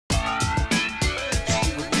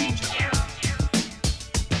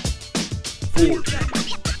Forging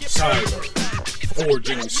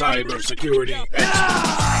cybersecurity experts.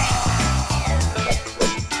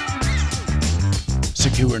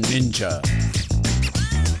 Secure Ninja.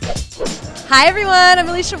 Hi everyone, I'm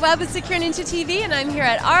Alicia Webb with SecureNinjaTV, and I'm here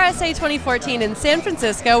at RSA 2014 in San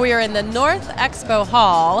Francisco. We are in the North Expo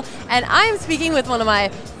Hall, and I'm speaking with one of my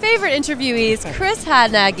favorite interviewees, Chris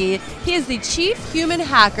Hadnagy. He is the Chief Human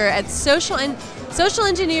Hacker at Social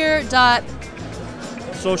Engineer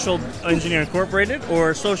Incorporated,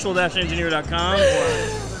 or social-engineer.com,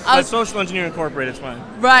 or Social Engineer Incorporated is fine.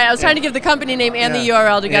 Right, I was trying to give the company name and the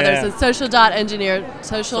URL together, so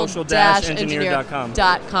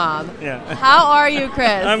social-engineer.com. Yeah. How are you,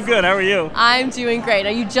 Chris? I'm good, how are you? I'm doing great.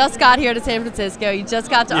 Now, you just got here to San Francisco, you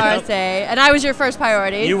just got to RSA, and I was your first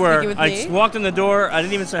priority. You were. With I me. walked in the door, I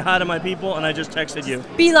didn't even say hi to my people, and I just texted you.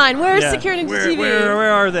 Beeline, where's SecureNinjaTV?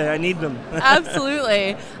 Where are they? I need them.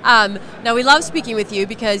 Absolutely. Now, we love speaking with you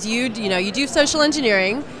because you do social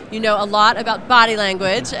engineering. You know a lot about body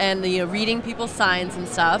language and reading people's signs and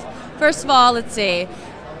stuff. First of all, let's see.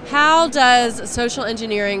 How does social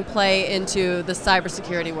engineering play into the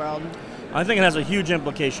cybersecurity world? I think it has a huge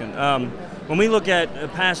implication. When we look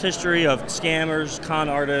at past history of scammers, con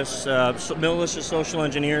artists, malicious social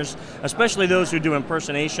engineers, especially those who do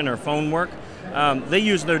impersonation or phone work, they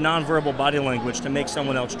use their nonverbal body language to make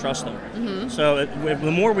someone else trust them. Mm-hmm. So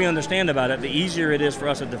the more we understand about it, the easier it is for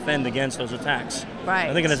us to defend against those attacks. Right.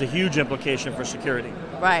 I think it has a huge implication for security.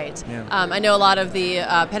 Right. Yeah. I know a lot of the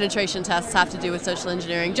penetration tests have to do with social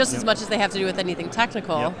engineering just as much as they have to do with anything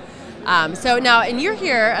technical. Yep. So now, and you're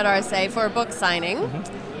here at RSA for a book signing.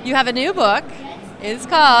 Mm-hmm. You have a new book. It's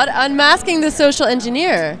called Unmasking the Social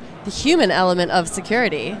Engineer, the Human Element of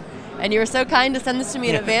Security. And you were so kind to send this to me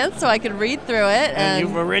in advance so I could read through it. And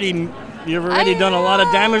you've already done a lot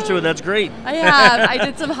of damage to it. That's great. I have. I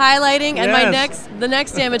did some highlighting, and the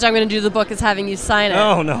next damage I'm going to do to the book is having you sign it.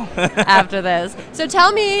 Oh no! After this, so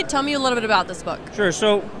tell me a little bit about this book. Sure.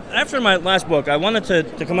 So after my last book, I wanted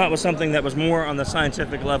to come out with something that was more on the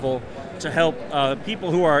scientific level to help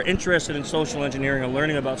people who are interested in social engineering or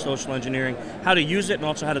learning about social engineering, how to use it and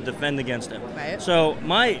also how to defend against it. Right. So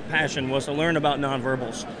my passion was to learn about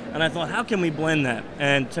nonverbals, and I thought, how can we blend that?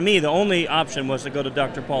 And to me, the only option was to go to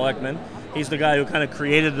Dr. Paul Ekman. He's the guy who kind of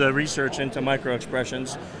created the research into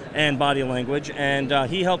microexpressions and body language, and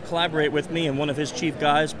he helped collaborate with me and one of his chief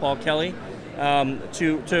guys, Paul Kelly,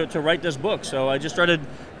 to write this book. So I just started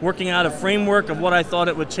working out a framework of what I thought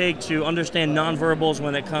it would take to understand nonverbals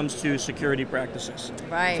when it comes to security practices.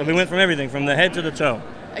 Right. So we went from everything, from the head to the toe.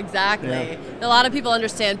 Exactly. Yeah. A lot of people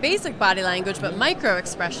understand basic body language, but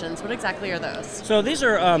micro-expressions, what exactly are those? So these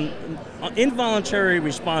are involuntary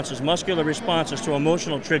responses, muscular responses to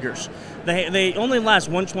emotional triggers. They only last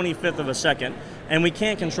 1/25th of a second, and we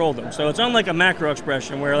can't control them. So it's unlike a macro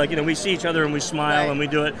expression where we see each other and we smile and we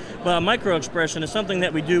do it. But a micro expression is something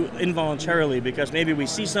that we do involuntarily because maybe we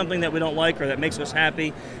see something that we don't like or that makes us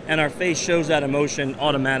happy, and our face shows that emotion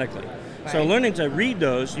automatically. Right. So learning to read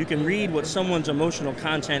those, you can read what someone's emotional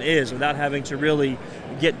content is without having to really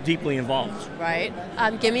get deeply involved. Right.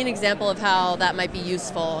 Give me an example of how that might be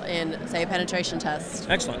useful in, say, a penetration test.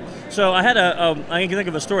 Excellent. So I had I can think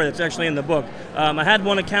of a story that's actually in the book. I had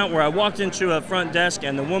one account where I walked into a front desk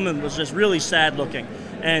and the woman was just really sad looking.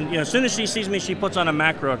 And as soon as she sees me, she puts on a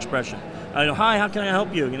macro expression. Hi, how can I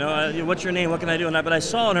help you? What's your name? What can I do? But I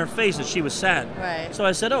saw on her face that she was sad. Right. So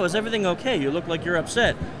I said, is everything okay? You look like you're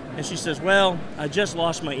upset. And she says, well, I just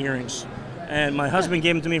lost my earrings. And my husband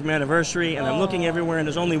gave them to me for my anniversary, and I'm looking everywhere, and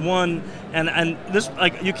there's only one. And this,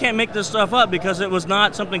 you can't make this stuff up because it was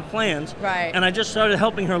not something planned. Right. And I just started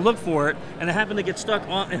helping her look for it, and it happened to get stuck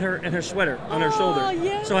in her sweater, on her shoulder.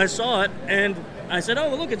 Yeah. So I saw it, and I said,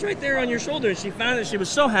 well, look, it's right there on your shoulder. And she found it. She was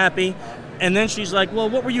so happy. And then she's like, well,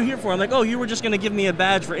 what were you here for? I'm like, you were just going to give me a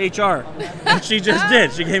badge for HR. And she just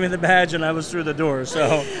did. She gave me the badge, and I was through the door.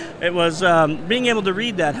 So it was being able to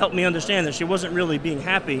read that helped me understand that she wasn't really being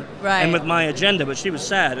happy and with my agenda, but she was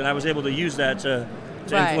sad, and I was able to use that to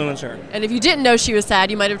influence her. And if you didn't know she was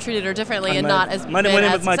sad, you might have treated her differently and not as might have went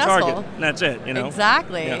in with my successful. target. And that's it,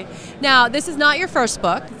 Exactly. Yeah. Now, this is not your first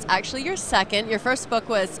book. It's actually your second. Your first book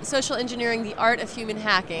was Social Engineering: The Art of Human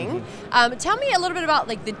Hacking. Mm-hmm. Tell me a little bit about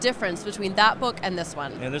the difference between that book and this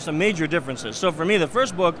one. Yeah, there's some major differences. So for me, the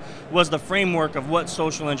first book was the framework of what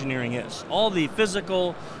social engineering is. All the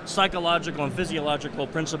physical, psychological, and physiological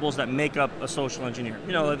principles that make up a social engineer.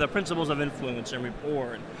 The principles of influence and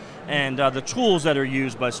rapport and the tools that are used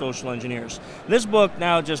used by social engineers. This book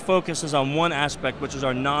now just focuses on one aspect, which is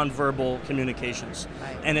our nonverbal communications.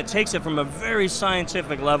 Right. And it takes it from a very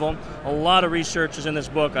scientific level. A lot of research is in this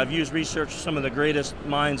book. I've used research from some of the greatest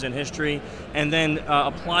minds in history and then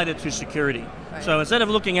applied it to security. Right. So instead of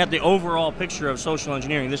looking at the overall picture of social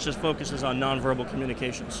engineering, this just focuses on nonverbal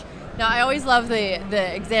communications. Now, I always love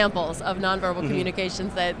the examples of nonverbal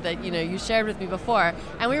communications that you shared with me before,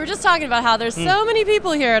 and we were just talking about how there's so many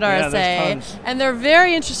people here at RSA, there's tons. And they're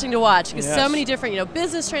very interesting to watch because Yes. so many different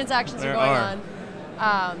business transactions There are going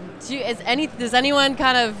on. Does anyone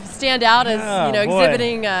kind of stand out as boy.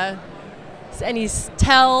 exhibiting any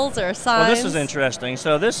tells or signs? Well, this is interesting.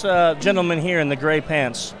 So this gentleman here in the gray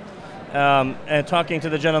pants, and talking to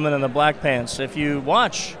the gentleman in the black pants, if you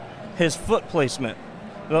watch his foot placement,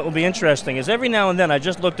 what will be interesting is every now and then I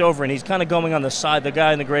just looked over and he's kind of going on the side, the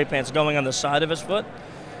guy in the gray pants going on the side of his foot.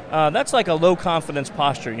 That's like a low confidence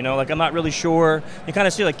posture, like I'm not really sure. You kind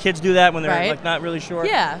of see like kids do that when they're like not really sure.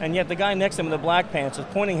 Yeah. And yet the guy next to him in the black pants is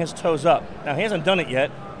pointing his toes up. Now he hasn't done it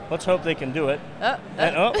yet. Let's hope they can do it.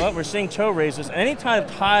 And we're seeing toe raises. Any kind of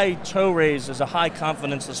high toe raise is a high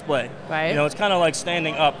confidence display. Right. It's kind of like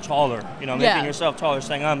standing up taller, making yourself taller,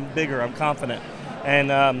 saying I'm bigger, I'm confident.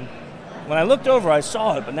 And when I looked over, I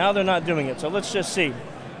saw it, but now they're not doing it. So let's just see.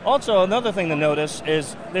 Also, another thing to notice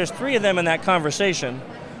is there's 3 of them in that conversation,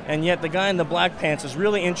 and yet the guy in the black pants is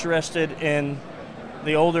really interested in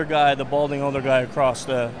the older guy, the balding older guy across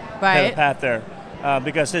the path there.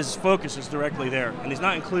 Because his focus is directly there, and he's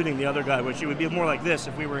not including the other guy, which it would be more like this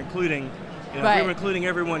if we were including, if we were including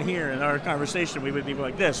everyone here in our conversation, we would be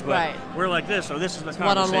like this, but we're like this, so this is the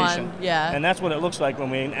conversation. One-on-one, yeah. And that's what it looks like when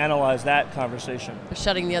we analyze that conversation. They're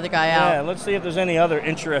shutting the other guy out. Yeah, let's see if there's any other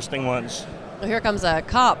interesting ones. Well, here comes a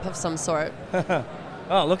cop of some sort.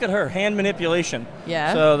 Oh, look at her, hand manipulation.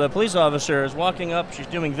 Yeah. So the police officer is walking up, she's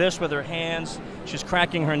doing this with her hands, she's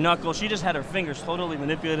cracking her knuckles, she just had her fingers totally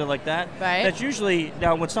manipulated like that. Right. That's usually,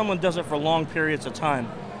 now when someone does it for long periods of time,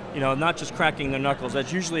 not just cracking their knuckles,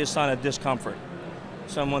 that's usually a sign of discomfort.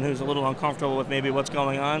 Someone who's a little uncomfortable with maybe what's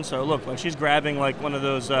going on. So look, like she's grabbing like one of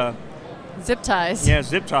those... zip ties. Yeah,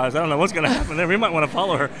 zip ties. I don't know what's going to happen there. We might want to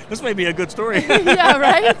follow her. This may be a good story. Yeah,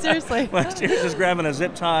 right? Seriously. Like she was just grabbing a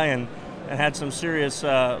zip tie and had some serious,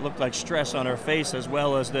 looked like stress on her face as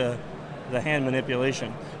well as the hand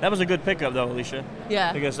manipulation. That was a good pickup though, Alicia.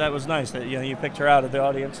 Yeah. Because that was nice that you picked her out of the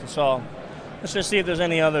audience and saw. Let's just see if there's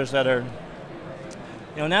any others that are...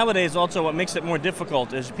 nowadays also what makes it more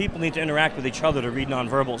difficult is people need to interact with each other to read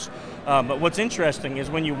nonverbals. But what's interesting is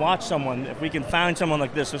when you watch someone, if we can find someone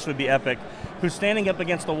like this would be epic, who's standing up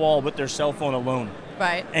against the wall with their cell phone alone.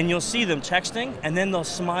 Right. And you'll see them texting, and then they'll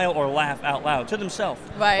smile or laugh out loud to themselves.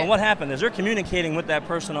 Right. Well, what happened is they're communicating with that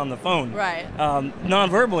person on the phone. Right.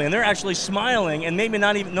 Non-verbally, and they're actually smiling, and maybe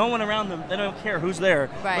not even, no one around them, they don't care who's there.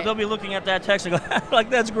 Right. But they'll be looking at that text and go, like,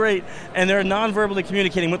 that's great. And they're non-verbally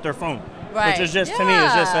communicating with their phone. Right. Which is just, to me,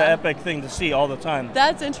 is just an epic thing to see all the time.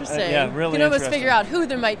 That's interesting. Yeah, really You can almost interesting. figure out who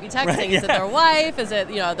they might be texting. Right, Is it their wife? Is it,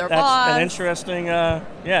 their boss? That's an interesting,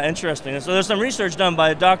 interesting. And so there's some research done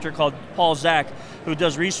by a doctor called Paul Zak, who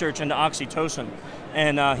does research into oxytocin.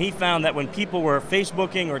 And he found that when people were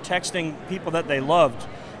Facebooking or texting people that they loved,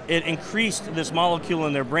 it increased this molecule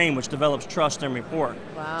in their brain, which develops trust and rapport.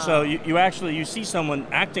 Wow. So you see someone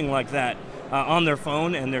acting like that on their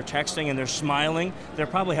phone, and they're texting and they're smiling, they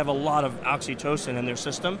probably have a lot of oxytocin in their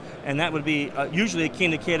system, and that would be usually a key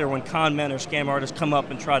indicator when con men or scam artists come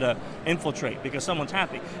up and try to infiltrate because someone's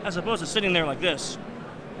happy, as opposed to sitting there like this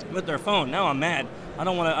with their phone. Now I'm mad. I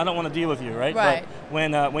don't want to deal with you, right? Right.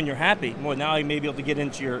 But when you're happy, well, now I may be able to get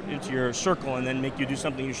into your circle and then make you do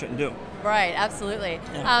something you shouldn't do. Right, absolutely.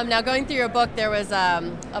 Yeah. Now, going through your book, there was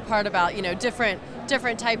a part about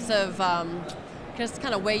different types of just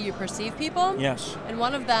kind of way you perceive people. Yes. And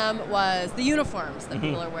one of them was the uniforms that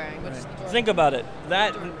people are wearing. Which is the Think about it.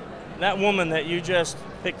 That woman that you just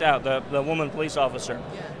picked out, the woman police officer.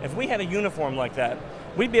 Yeah. If we had a uniform like that,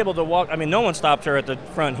 we'd be able to walk. I mean, no one stopped her at the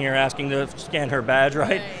front here asking to scan her badge,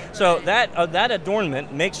 right? So that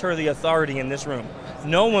adornment makes her the authority in this room.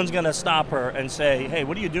 No one's going to stop her and say, hey,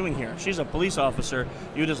 what are you doing here? She's a police officer.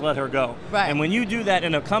 You just let her go. Right. And when you do that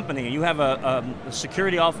in a company, you have a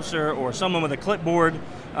security officer or someone with a clipboard.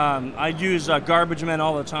 I use garbage men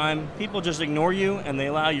all the time. People just ignore you, and they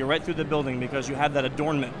allow you right through the building because you have that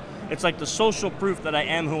adornment. It's like the social proof that I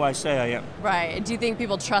am who I say I am. Right. Do you think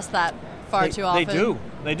people trust that far too often?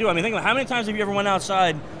 They do. I mean, think about how many times have you ever went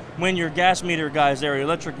outside when your gas meter guy's there, your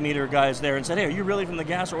electric meter guy's there, and said, hey, are you really from the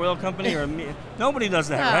gas or oil company? Or nobody does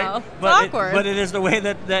that, No, right? it's awkward. But it is the way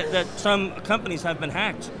that some companies have been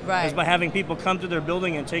hacked. Right. Is by having people come to their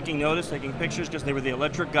building and taking notice, taking pictures because they were the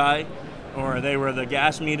electric guy. or they were the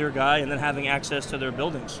gas meter guy and then having access to their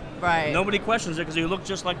buildings. Right. Nobody questions it because you look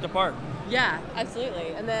just like the part. Yeah, absolutely.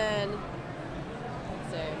 And then,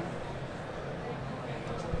 let's see.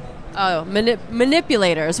 Oh,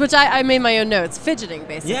 manipulators, which I made my own notes. Fidgeting,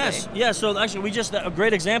 basically. Yes, yeah. So actually, a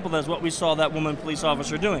great example of that is what we saw that woman police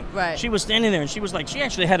officer doing. Right. She was standing there and she was like, she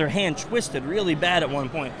actually had her hand twisted really bad at one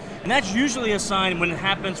point. And that's usually a sign when it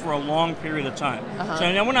happens for a long period of time. So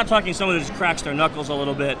now we're not talking someone who just cracks their knuckles a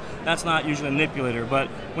little bit. That's not usually a manipulator. But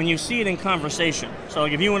when you see it in conversation, so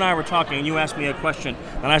like if you and I were talking and you asked me a question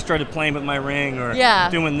and I started playing with my ring or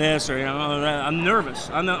doing this or I'm nervous.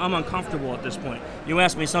 I'm uncomfortable at this point. You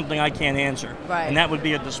ask me something I can't answer. Right. And that would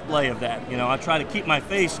be a display of that. I try to keep my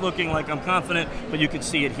face looking like I'm confident, but you could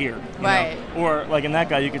see it here. Right. Or like in that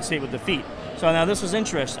guy, you could see it with the feet. So now this is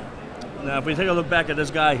interesting. Now if we take a look back at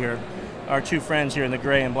this guy here, our two friends here in the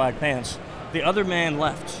gray and black pants, the other man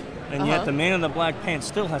left. And yet the man in the black pants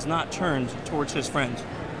still has not turned towards his friend.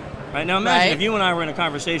 Right? Now imagine if you and I were in a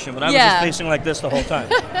conversation, but I was just facing like this the whole time.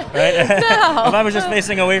 Right? No. If I was just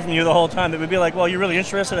facing away from you the whole time, it would be like, well, you're really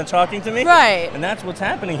interested in talking to me? Right. And that's what's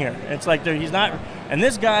happening here. It's like he's not, and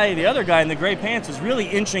this guy, the other guy in the gray pants is really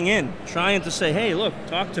inching in, trying to say, hey, look,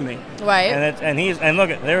 talk to me. Right. And look,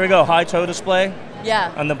 there we go, high toe display.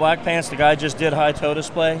 Yeah. On the black pants, the guy just did high toe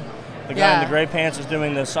display. The guy in the gray pants is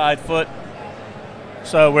doing the side foot.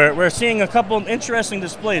 So we're seeing a couple interesting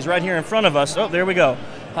displays right here in front of us. Oh, there we go.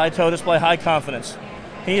 High toe display, high confidence.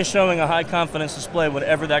 He is showing a high confidence display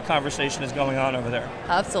whatever that conversation is going on over there.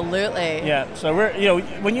 Absolutely. Yeah. So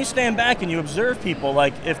when you stand back and you observe people,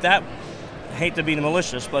 like if that, I hate to be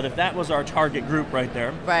malicious, but if that was our target group right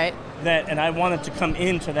there. Right. And I wanted to come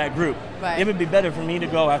into that group. Right. It would be better for me to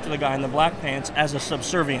go after the guy in the black pants as a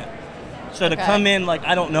subservient. So to come in like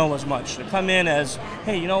I don't know as much, to come in as,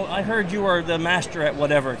 hey, I heard you are the master at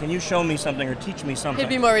whatever. Can you show me something or teach me something?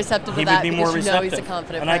 He'd be more receptive to that because you know he's a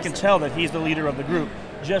confident person. I can tell that he's the leader of the group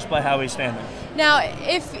just by how he's standing. Now,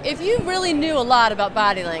 if you really knew a lot about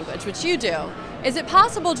body language, which you do, is it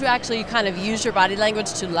possible to actually kind of use your body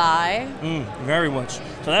language to lie? Very much.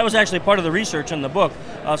 So that was actually part of the research in the book,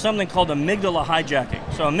 something called amygdala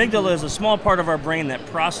hijacking. So amygdala is a small part of our brain that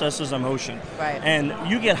processes emotion. Right. And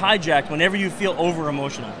you get hijacked whenever you feel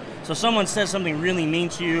over-emotional. So someone says something really mean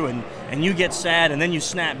to you and you get sad and then you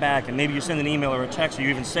snap back and maybe you send an email or a text or you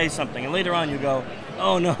even say something and later on you go,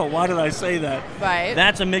 oh no, why did I say that? Right.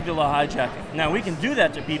 That's amygdala hijacking. Now we can do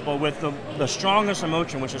that to people with the strongest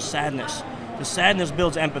emotion, which is sadness. The sadness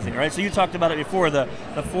builds empathy, right? So you talked about it before, the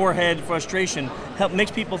forehead frustration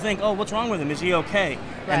makes people think, oh, what's wrong with him? Is he okay?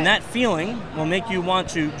 Right. And that feeling will make you want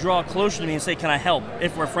to draw closer to me and say, can I help,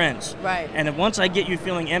 if we're friends? Right. And once I get you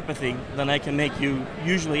feeling empathy, then I can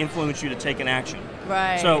usually influence you to take an action.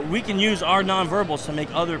 Right. So we can use our nonverbals to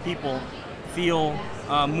make other people feel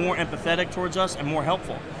more empathetic towards us and more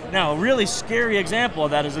helpful. Now, a really scary example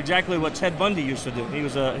of that is exactly what Ted Bundy used to do. He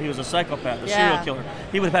was a psychopath, a serial killer.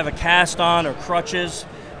 He would have a cast on or crutches,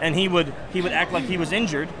 and he would act like he was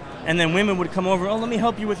injured, and then women would come over, oh, let me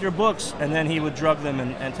help you with your books, and then he would drug them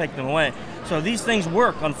and take them away. So these things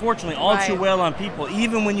work, unfortunately, all too well on people,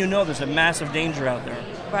 even when you know there's a massive danger out there.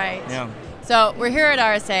 Right. Yeah. So we're here at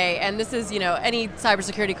RSA, and this is, any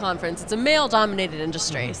cybersecurity conference. It's a male-dominated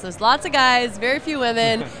industry. So there's lots of guys, very few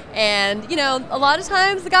women, and, a lot of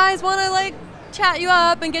times the guys want to, chat you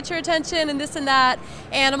up and get your attention and this and that.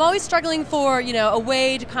 And I'm always struggling for, a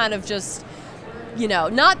way to kind of just,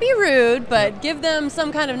 not be rude, but give them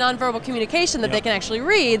some kind of nonverbal communication that they can actually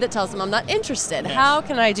read that tells them I'm not interested. Yes. How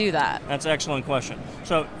can I do that? That's an excellent question.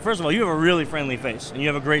 So first of all, you have a really friendly face and you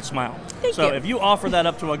have a great smile. Thank you. If you offer that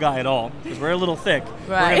up to a guy at all, because we're a little thick,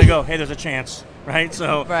 we're Right. going to go, hey, there's a chance, right?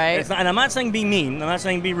 So Right. It's not, and I'm not saying be mean, I'm not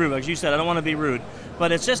saying be rude. Like you said, I don't want to be rude.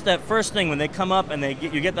 But it's just that first thing when they come up and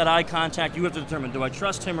you get that eye contact, you have to determine, do I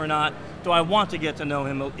trust him or not? Do I want to get to know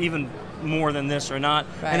him even more than this or not?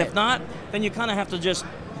 Right. And if not, then you kind of have to just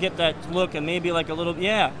get that look and maybe like a little,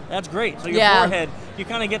 yeah, that's great. So your forehead, you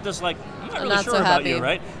kind of get this like, I'm not really not sure so about happy. you,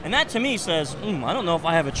 right? And that to me says, I don't know if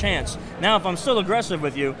I have a chance. Now, if I'm still aggressive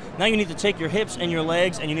with you, now you need to take your hips and your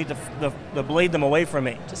legs and you need to blade them away from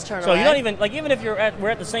me. Just turn so away. you don't even, even if we're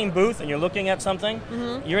at the same booth and you're looking at something,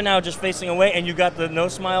 you're now just facing away and you got the no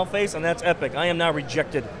smile face and that's epic. I am now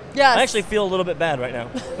rejected. Yes. I actually feel a little bit bad right now.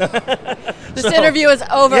 This interview is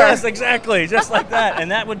over. Yes, exactly, just like that.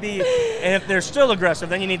 And that would be, and if they're still aggressive,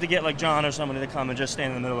 then you need to get like John or somebody to come and just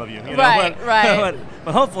stand in the middle of you. Right, right.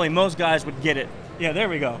 But hopefully most guys would get it. Yeah, there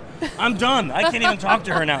we go. I'm done. I can't even talk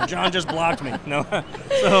to her now. John just blocked me. No.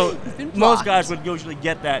 So most guys would usually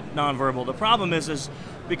get that nonverbal. The problem is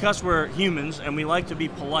because we're humans and we like to be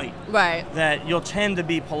polite, right, that you'll tend to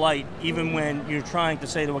be polite even when you're trying to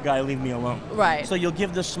say to a guy, leave me alone. Right. So you'll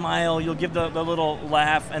give the smile, you'll give the little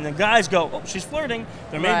laugh, and then guys go, oh, she's flirting.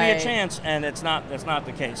 There may be a chance, and that's not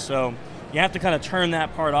the case. So you have to kind of turn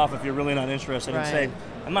that part off if you're really not interested and say,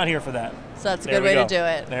 I'm not here for that. So that's a good way to do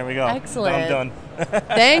it. There we go. Excellent. I'm done.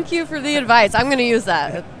 Thank you for the advice. I'm going to use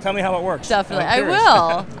that. Tell me how it works. Definitely. I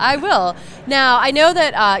will. I will. Now, I know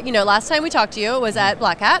that, last time we talked to you was at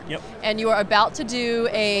Black Hat. Yep. And you were about to do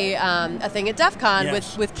a thing at DEF CON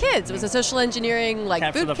with kids. It was a social engineering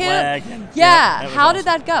Capture boot the camp. flag. Yeah. How awesome. did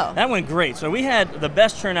that go? That went great. So we had the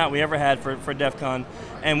best turnout we ever had for DEF CON.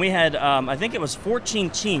 And we had, I think it was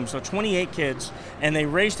 14 teams, so 28 kids, and they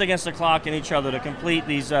raced against the clock and each other to complete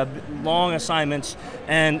these long assignments,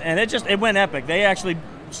 and it went epic. They actually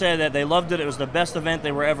said that they loved it. It was the best event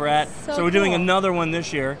they were ever at. So we're doing another one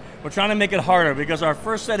this year. We're trying to make it harder because our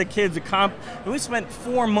first set of kids, we spent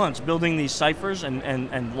 4 months building these ciphers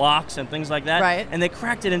and locks and things like that, right, and they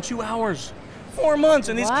cracked it in 2 hours. 4 months,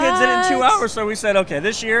 and these kids did it in 2 hours. So we said, okay,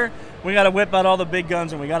 this year we got to whip out all the big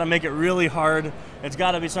guns and we got to make it really hard. It's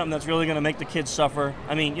got to be something that's really going to make the kids suffer.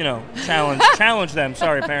 I mean, challenge them.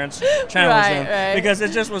 Sorry, parents, challenge them, because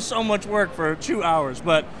it just was so much work for 2 hours.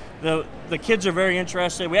 But the kids are very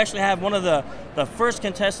interested. We actually have one of the first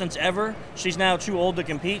contestants ever. She's now too old to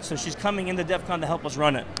compete, so she's coming into DEF CON to help us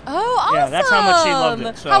run it. Oh, awesome! Yeah, that's how much she loved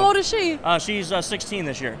it. So, how old is she? She's 16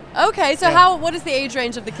 this year. Okay, so what is the age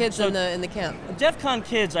range of the kids in the camp? DEF CON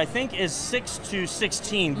kids, I think, is 6 to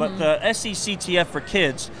 16, but the SECTF for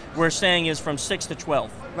kids, we're saying, is from 6 to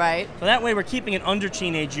 12. Right. So that way we're keeping it under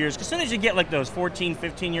teenage years, because as soon as you get like those 14,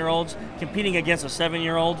 15-year-olds competing against a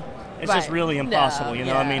 7-year-old, it's just really impossible, you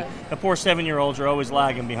know. I mean, the poor 7-year-olds are always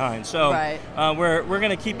lagging behind. So we're going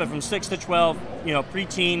to keep it from 6 to 12,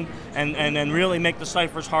 preteen, and then really make the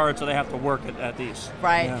ciphers hard so they have to work at these.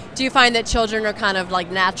 Right. Yeah. Do you find that children are kind of like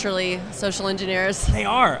naturally social engineers? They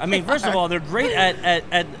are. I mean, first of all, they're great at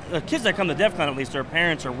kids that come to DEF CON, at least their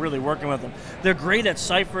parents are really working with them. They're great at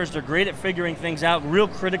ciphers. They're great at figuring things out, real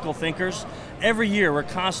critical thinkers. Every year, we're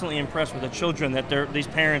constantly impressed with the children that these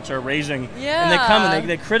parents are raising. Yeah. And they come and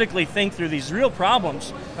they critically think through these real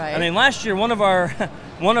problems. Right. I mean, last year, one of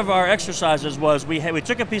our exercises was we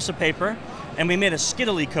took a piece of paper and we made a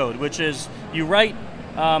skittily code, which is you write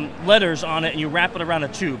letters on it and you wrap it around a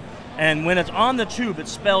tube. And when it's on the tube, it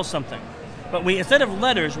spells something. But instead of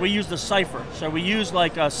letters, we used a cipher. So we used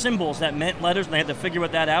like symbols that meant letters, and they had to figure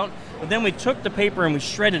that out. But then we took the paper and we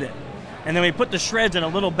shredded it. And then we put the shreds in a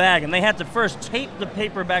little bag, and they had to first tape the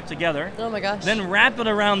paper back together. Oh my gosh. Then wrap it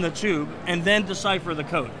around the tube, and then decipher the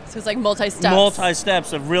code. So it's like multi-steps.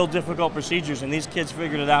 Multi-steps of real difficult procedures, and these kids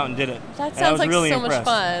figured it out and did it. That sounds like really so much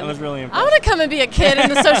fun. I was really impressed. I want to come and be a kid in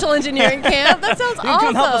the social engineering camp. That sounds awesome. You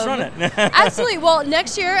can come help us run it. Absolutely. Well,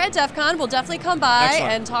 next year at DEF CON, we'll definitely come by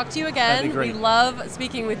and talk to you again. That'd be great. We love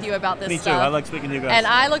speaking with you about this Me stuff. too. I like speaking to you guys. And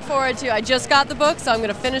I look forward to. I just got the book, so I'm going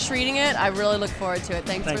to finish reading it. I really look forward to it.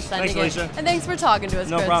 Thanks for sending it. Alicia. And thanks for talking to us,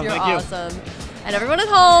 No Chris. problem. You're Thank awesome. And everyone at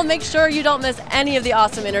home, make sure you don't miss any of the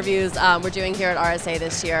awesome interviews we're doing here at RSA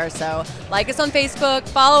this year. So like us on Facebook,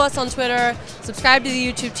 follow us on Twitter, subscribe to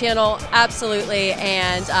the YouTube channel, absolutely.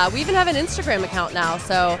 And we even have an Instagram account now,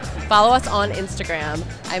 so follow us on Instagram.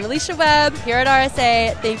 I'm Alicia Webb here at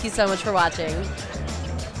RSA. Thank you so much for watching.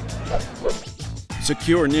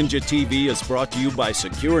 SecureNinjaTV is brought to you by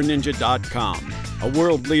SecureNinja.com, a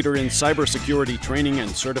world leader in cybersecurity training and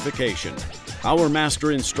certification. Our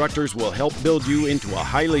master instructors will help build you into a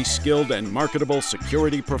highly skilled and marketable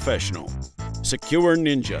security professional. Secure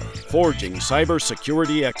Ninja, forging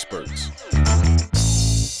cybersecurity experts.